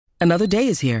Another day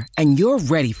is here, and you're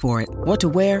ready for it. What to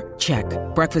wear? Check.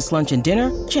 Breakfast, lunch, and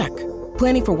dinner? Check.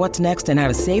 Planning for what's next and how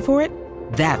to save for it?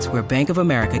 That's where Bank of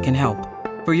America can help.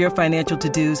 For your financial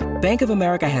to-dos, Bank of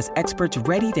America has experts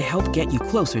ready to help get you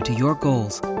closer to your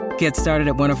goals. Get started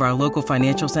at one of our local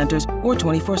financial centers or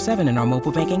 24/7 in our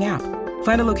mobile banking app.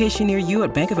 Find a location near you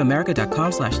at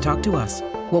bankofamerica.com/talktous.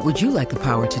 What would you like the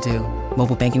power to do?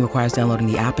 Mobile banking requires downloading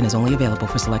the app and is only available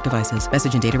for select devices.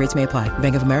 Message and data rates may apply.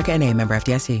 Bank of America N.A., member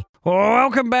FDIC.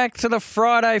 Welcome back to the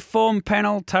Friday Form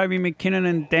Panel. Toby McKinnon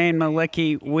and Dan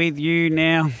Malecki with you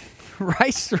now.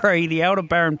 Race 3, the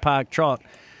Aldebaran Park Trot.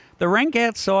 The rank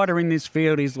outsider in this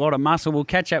field is a lot of muscle. We'll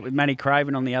catch up with Matty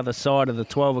Craven on the other side of the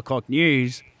 12 o'clock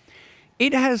news.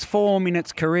 It has form in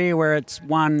its career where it's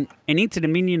won an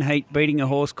Inter-Dominion heat beating a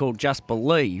horse called Just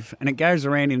Believe, and it goes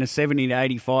around in a 70 to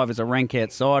 85 as a rank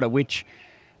outsider, which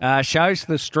shows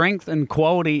the strength and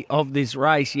quality of this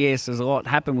race. Yes, there's a lot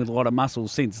happened with a lot of muscle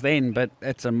since then, but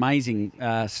it's an amazing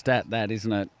stat, that,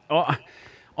 isn't it?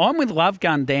 I'm with Love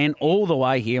Gun, Dan, all the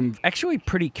way here. I'm actually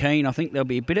pretty keen. I think there'll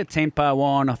be a bit of tempo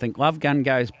on. I think Love Gun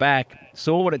goes back.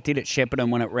 Saw what it did at Shepparton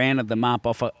when it rounded them up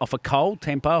off a cold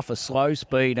tempo, off a slow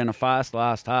speed and a fast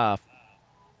last half.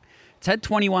 It's had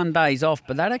 21 days off,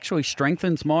 but that actually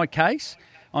strengthens my case.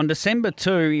 On December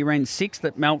 2, he ran 6th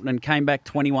at Melton and came back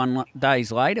 21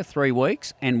 days later, 3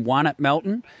 weeks, and won at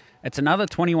Melton. It's another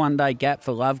 21-day gap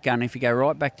for Love Gun. If you go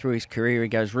right back through his career, he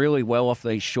goes really well off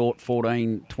these short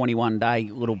 14, 21-day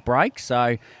little breaks.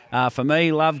 So for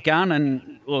me, Love Gun,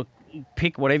 and look,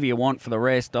 pick whatever you want for the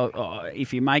rest.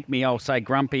 If you make me, I'll say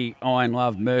Grumpy, Iron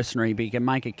Love, Mercenary, but you can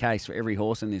make a case for every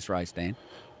horse in this race, Dan.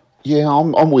 Yeah,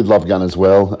 I'm with Love Gun as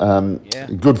well.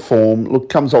 Good form. Look,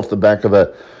 comes off the back of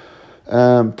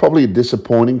probably a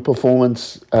disappointing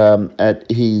performance at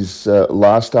his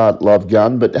last start, Love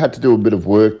Gun, but had to do a bit of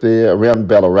work there around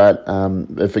Ballarat.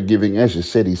 Forgiving, as you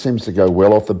said, he seems to go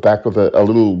well off the back of a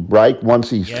little break once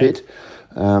he's fit.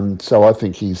 So I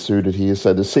think he's suited here.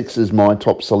 So the 6 is my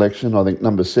top selection. I think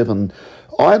number 7,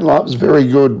 Iron Love's very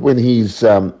good when he's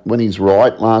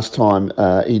right. Last time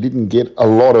he didn't get a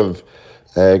lot of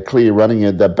clear running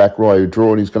at that back row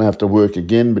draw, and he's going to have to work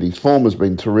again, but his form has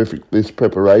been terrific this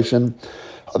preparation.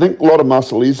 I think a lot of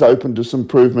muscle is open to some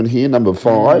improvement here. Number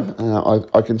 5,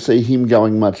 I can see him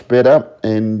going much better,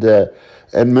 and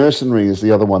Mercenary is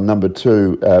the other one, number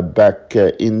 2, back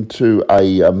into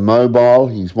a mobile.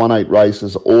 He's won 8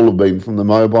 races, all have been from the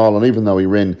mobile, and even though he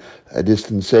ran a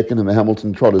distant second in the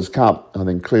Hamilton Trotters Cup, I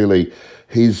think clearly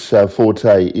his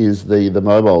forte is the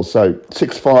mobile. So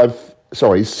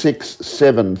 6,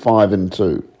 7, 5 and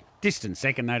 2. Distant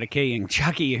second, though, to Key and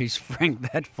Chucky, who's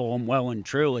franked that form well and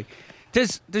truly.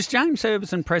 Does James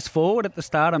Herberson press forward at the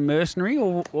start of Mercenary,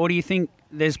 or do you think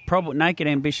there's probably Naked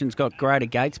Ambition's got greater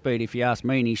gate speed, if you ask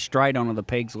me, and he's straight onto the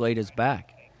pegs leader's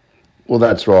back? Well,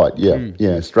 that's right,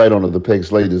 yeah, straight onto the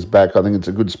pegs leader's back. I think it's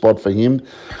a good spot for him.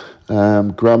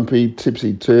 Grumpy,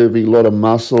 tipsy-turvy, a lot of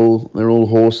muscle. They're all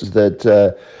horses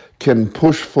that can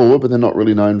push forward, but they're not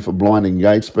really known for blinding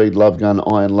gate speed. Love Gun,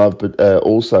 Iron Love, but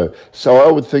also. So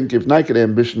I would think if Naked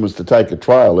Ambition was to take a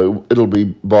trail, it'll be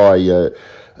by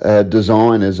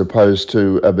design as opposed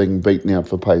to being beaten out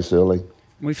for pace early.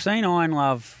 We've seen Iron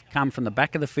Love come from the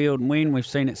back of the field and win. We've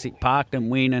seen it sit parked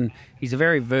and win, and he's a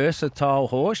very versatile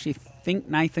horse. You think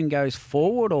Nathan goes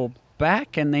forward or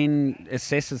back and then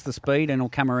assesses the speed and will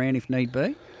come around if need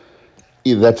be?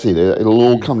 Yeah, that's it. It'll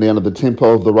all come down to the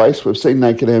tempo of the race. We've seen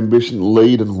Naked Ambition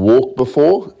lead and walk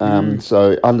before.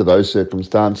 So under those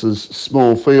circumstances,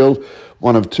 small field,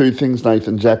 one of two things,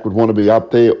 Nathan Jack would want to be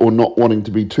up there or not wanting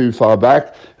to be too far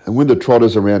back. And with the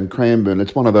trotters around Cranbourne,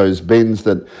 it's one of those bends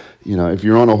that, if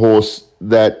you're on a horse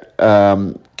that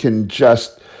can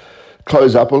just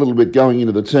close up a little bit going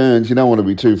into the turns, you don't want to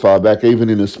be too far back, even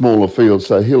in a smaller field.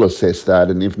 So he'll assess that,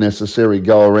 and if necessary,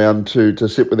 go around to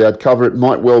sit without cover. It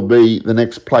might well be the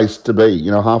next place to be,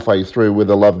 halfway through with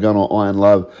a Love Gun or Iron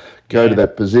Love, go to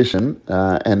that position,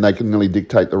 and they can nearly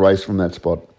dictate the race from that spot.